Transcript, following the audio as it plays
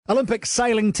Olympic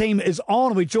sailing team is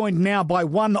on. We're joined now by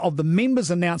one of the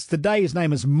members announced today. His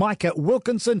name is Micah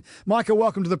Wilkinson. Micah,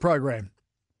 welcome to the program.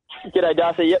 G'day,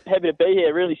 Darcy. Yep, happy to be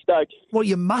here. Really stoked. Well,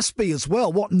 you must be as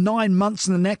well. 9 months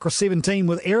in the NACRA 17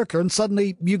 with Erica, and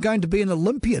suddenly you're going to be an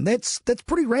Olympian. That's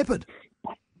pretty rapid.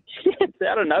 It's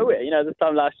out of nowhere. This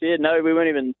time last year, we weren't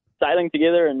even sailing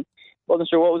together and wasn't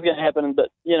sure what was going to happen, but,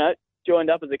 joined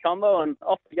up as a combo and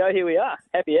off we go. Here we are.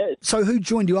 Happy as. So who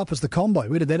joined you up as the combo?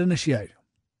 Where did that initiate?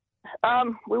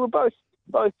 We were both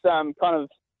kind of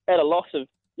at a loss of,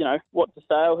 what to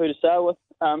sail, who to sail with.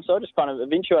 So I just kind of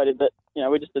eventuated that,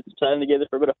 we just did sailing together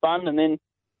for a bit of fun, and then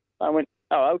I went,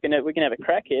 we can have a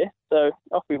crack here. So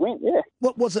off we went, yeah.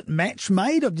 What was it, match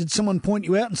made, or did someone point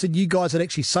you out and said you guys had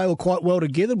actually sailed quite well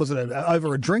together? Was it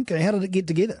over a drink? How did it get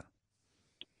together?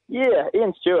 Yeah,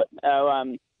 Ian Stewart,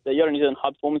 the Yacht New Zealand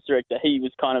High Performance Director, he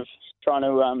was kind of trying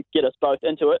to get us both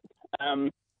into it,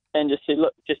 and just said,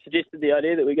 just suggested the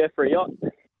idea that we go for a yacht.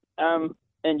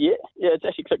 And it's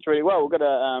actually clicked really well. We've got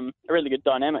a really good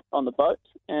dynamic on the boat,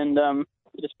 and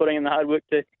just putting in the hard work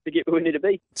to get where we need to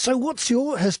be. So what's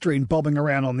your history in bobbing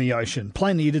around on the ocean?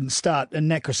 Plainly you didn't start in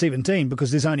NACRA 17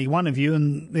 because there's only one of you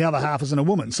and the other half isn't a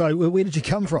woman. So where did you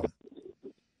come from?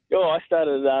 Oh, I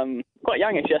started quite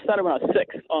young actually. I started when I was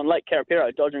 6 on Lake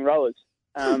Karapiro, dodging rollers.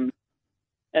 And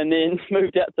then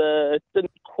moved out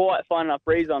didn't quite find enough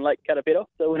breeze on Lake Karapiro,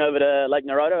 so went over to Lake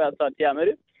Naroto outside Te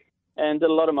Awamutu and did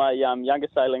a lot of my younger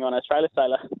sailing on a trailer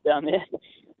sailor down there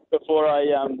before I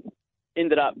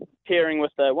ended up pairing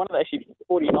with one of the actually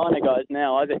 49er guys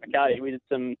now, Isaac McCarty. We did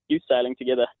some youth sailing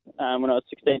together when I was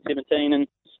 16, 17 and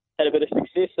had a bit of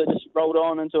success, so just rolled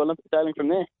on into Olympic sailing from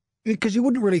there. Because you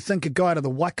wouldn't really think a guy to the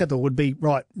Waikato would be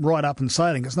right up and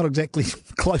sailing. It's not exactly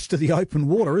close to the open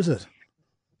water, is it?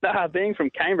 Being from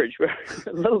Cambridge, we're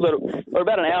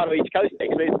about an hour to each coast,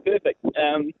 actually. It's perfect.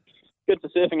 Good for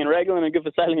surfing in Raglan and good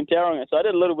for sailing in Tauranga. So I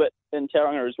did a little bit in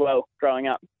Tauranga as well growing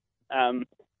up.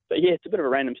 But yeah, it's a bit of a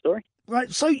random story.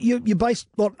 Right, so you're based,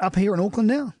 up here in Auckland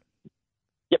now?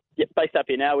 Yep, based up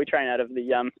here now. We train out of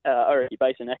the Oriki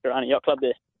Basin Akarana Yacht Club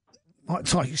there. Right,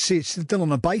 so you see, it's still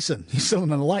in a basin. You're still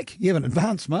in a lake. You haven't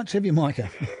advanced much, have you,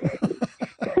 Micah?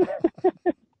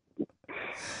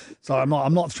 So I'm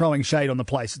not throwing shade on the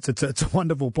place. It's a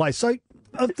wonderful place. So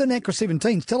of the NACRA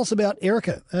 17s, tell us about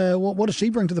Erica. What does she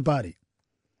bring to the party?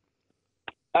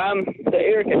 So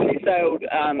Erica, she sailed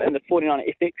in the 49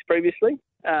 FX previously,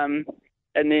 and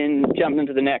then jumped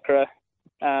into the NACRA.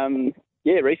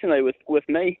 Recently with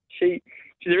me. She's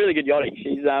a really good yachty.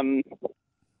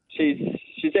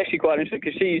 She's actually quite interesting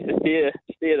because she used to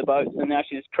steer the boats, and now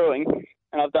she's crewing.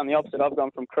 And I've done the opposite. I've gone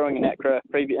from crewing in ACRA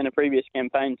in a previous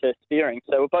campaign to steering.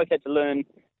 So we've both had to learn,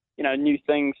 new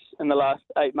things in the last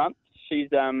 8 months. She's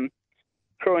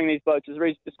crewing these boats is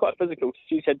quite physical.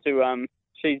 She's had to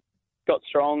she's got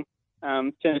strong,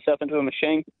 turned herself into a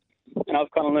machine, and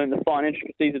I've kind of learned the fine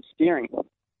intricacies of steering.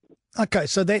 Okay,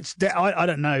 so I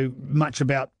don't know much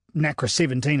about NACRA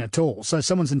 17 at all. So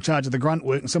someone's in charge of the grunt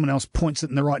work and someone else points it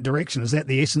in the right direction. Is that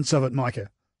the essence of it, Micah?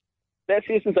 That's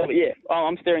the essence of it, yeah.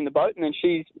 I'm steering the boat, and then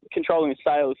she's controlling the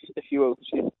sails, if you will.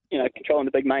 She's, controlling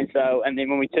the big mainsail, and then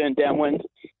when we turn downwind,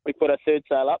 we put our third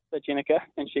sail up, the Jenica,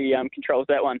 and she controls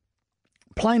that one.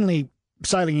 Plainly,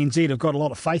 Sailing NZ have got a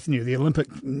lot of faith in you. The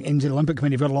NZ Olympic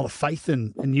Committee have got a lot of faith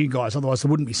in you guys, otherwise they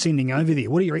wouldn't be sending over there.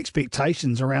 What are your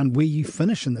expectations around where you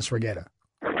finish in this regatta?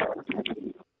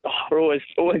 We're always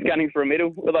gunning for a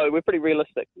medal, although we're pretty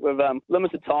realistic. We've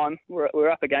limited time. We're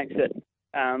up against it.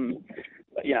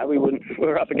 But,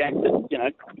 we're up against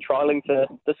it, trialling for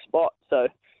the spot. So,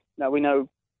 we know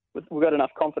we've got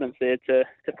enough confidence there to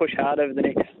push hard over the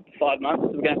next 5 months.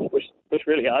 We're going to have to push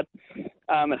really hard.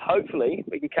 And hopefully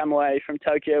we can come away from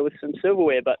Tokyo with some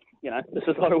silverware. But, this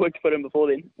is a lot of work to put in before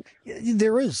then.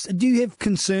 There is. Do you have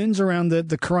concerns around the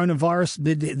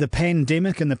coronavirus, the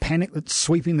pandemic and the panic that's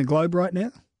sweeping the globe right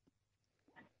now?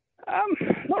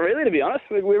 Not really, to be honest.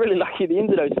 We're really lucky. The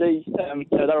NZOC,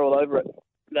 they're all over it.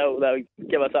 They'll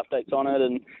give us updates on it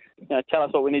and tell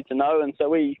us what we need to know. And so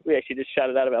we actually just shut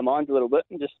it out of our minds a little bit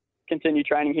and just continue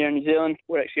training here in New Zealand.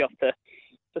 We're actually off to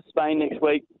Spain next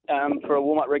week for a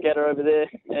warm-up regatta over there.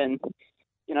 And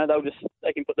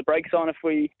they can put the brakes on if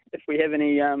we have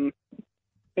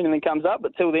anything comes up.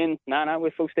 But till then, no,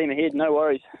 we're full steam ahead. No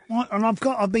worries. And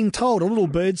I've been told, a little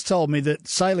bird's told me that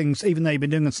sailing's, even though you've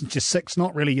been doing it since you're 6,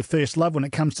 not really your first love when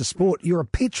it comes to sport. You're a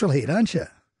petrol head, aren't you?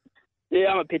 Yeah,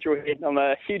 I'm a petrol head. I'm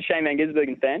a huge Shane Van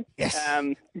Gisbergen fan. Yes.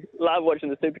 Love watching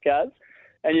the supercars.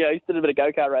 And, I used to do a bit of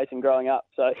go-kart racing growing up.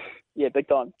 So, yeah, big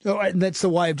time. Oh, and that's the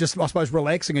way of just, I suppose,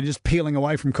 relaxing and just peeling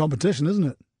away from competition, isn't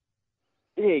it?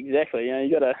 Yeah, exactly. I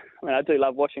do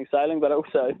love watching sailing, but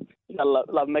also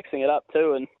love mixing it up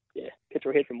too. And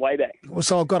petrol head from way back. Well,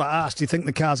 so I've got to ask, do you think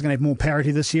the car's going to have more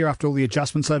parity this year after all the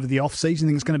adjustments over the off-season?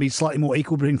 Do you think it's going to be slightly more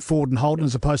equal between Ford and Holden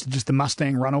as opposed to just the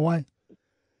Mustang runaway?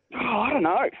 Oh, I don't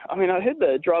know. I mean, I heard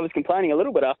the drivers complaining a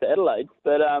little bit after Adelaide,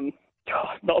 but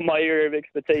not my area of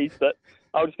expertise, but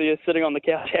I'll just be sitting on the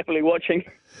couch happily watching.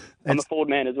 I'm a Ford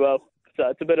man as well, so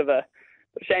it's a bit of a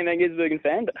shame Van Gisbergen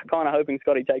fan, but kind of hoping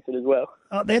Scotty takes it as well.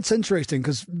 That's interesting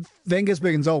because Van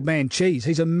Gisbergen's old man, Cheese,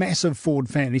 he's a massive Ford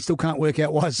fan. He still can't work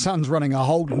out why his son's running a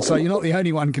Holden, so you're not the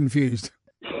only one confused.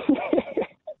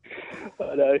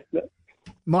 I know.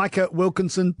 Micah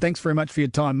Wilkinson, thanks very much for your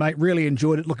time, mate. Really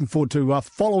enjoyed it. Looking forward to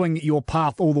following your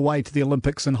path all the way to the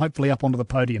Olympics and hopefully up onto the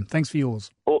podium. Thanks for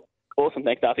yours. Awesome.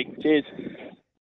 Thanks, Duffy. Cheers.